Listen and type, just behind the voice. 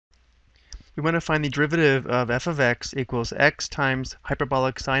We want to find the derivative of f of x equals x times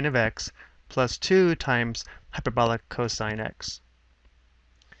hyperbolic sine of x plus 2 times hyperbolic cosine x.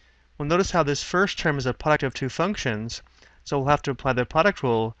 Well, notice how this first term is a product of two functions, so we'll have to apply the product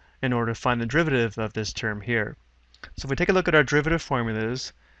rule in order to find the derivative of this term here. So if we take a look at our derivative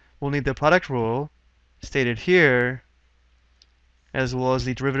formulas, we'll need the product rule stated here, as well as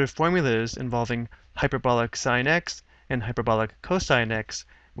the derivative formulas involving hyperbolic sine x and hyperbolic cosine x,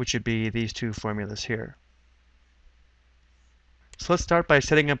 which would be these two formulas here. So let's start by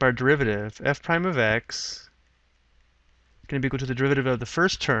setting up our derivative. F prime of x is going to be equal to the derivative of the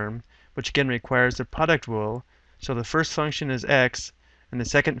first term, which again requires the product rule. So the first function is x, and the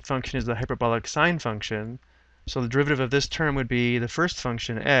second function is the hyperbolic sine function. So the derivative of this term would be the first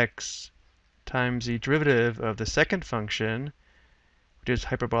function x times the derivative of the second function, which is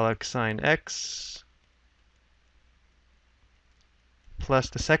hyperbolic sine x, plus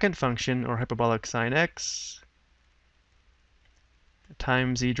the second function, or hyperbolic sine x,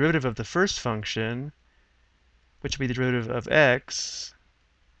 times the derivative of the first function, which would be the derivative of x,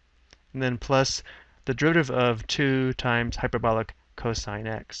 and then plus the derivative of 2 times hyperbolic cosine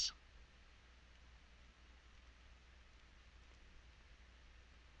x.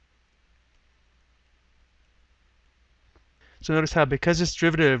 So notice how, because this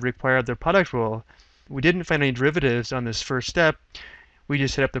derivative required the product rule, we didn't find any derivatives on this first step. We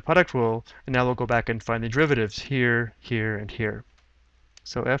just set up the product rule, and now we'll go back and find the derivatives here, here, and here.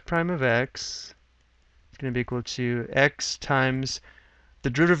 So f prime of x is going to be equal to x times the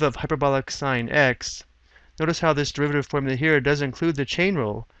derivative of hyperbolic sine x. Notice how this derivative formula here does include the chain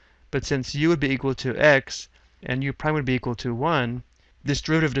rule, but since u would be equal to x and u prime would be equal to 1, this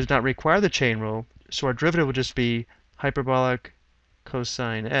derivative does not require the chain rule, so our derivative will just be hyperbolic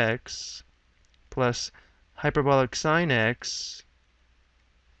cosine x plus hyperbolic sine x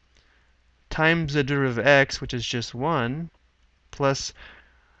times the derivative of x, which is just 1, plus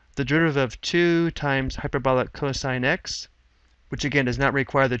the derivative of 2 times hyperbolic cosine x, which again does not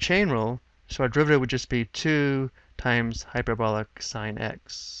require the chain rule, so our derivative would just be 2 times hyperbolic sine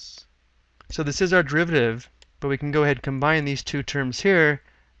x. So this is our derivative, but we can go ahead and combine these two terms here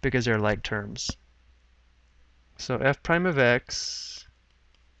because they're like terms. So f prime of x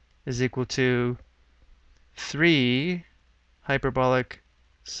is equal to 3 hyperbolic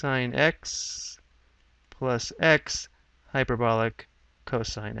sine x plus x hyperbolic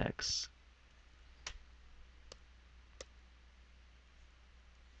cosine x.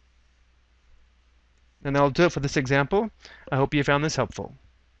 And that'll do it for this example. I hope you found this helpful.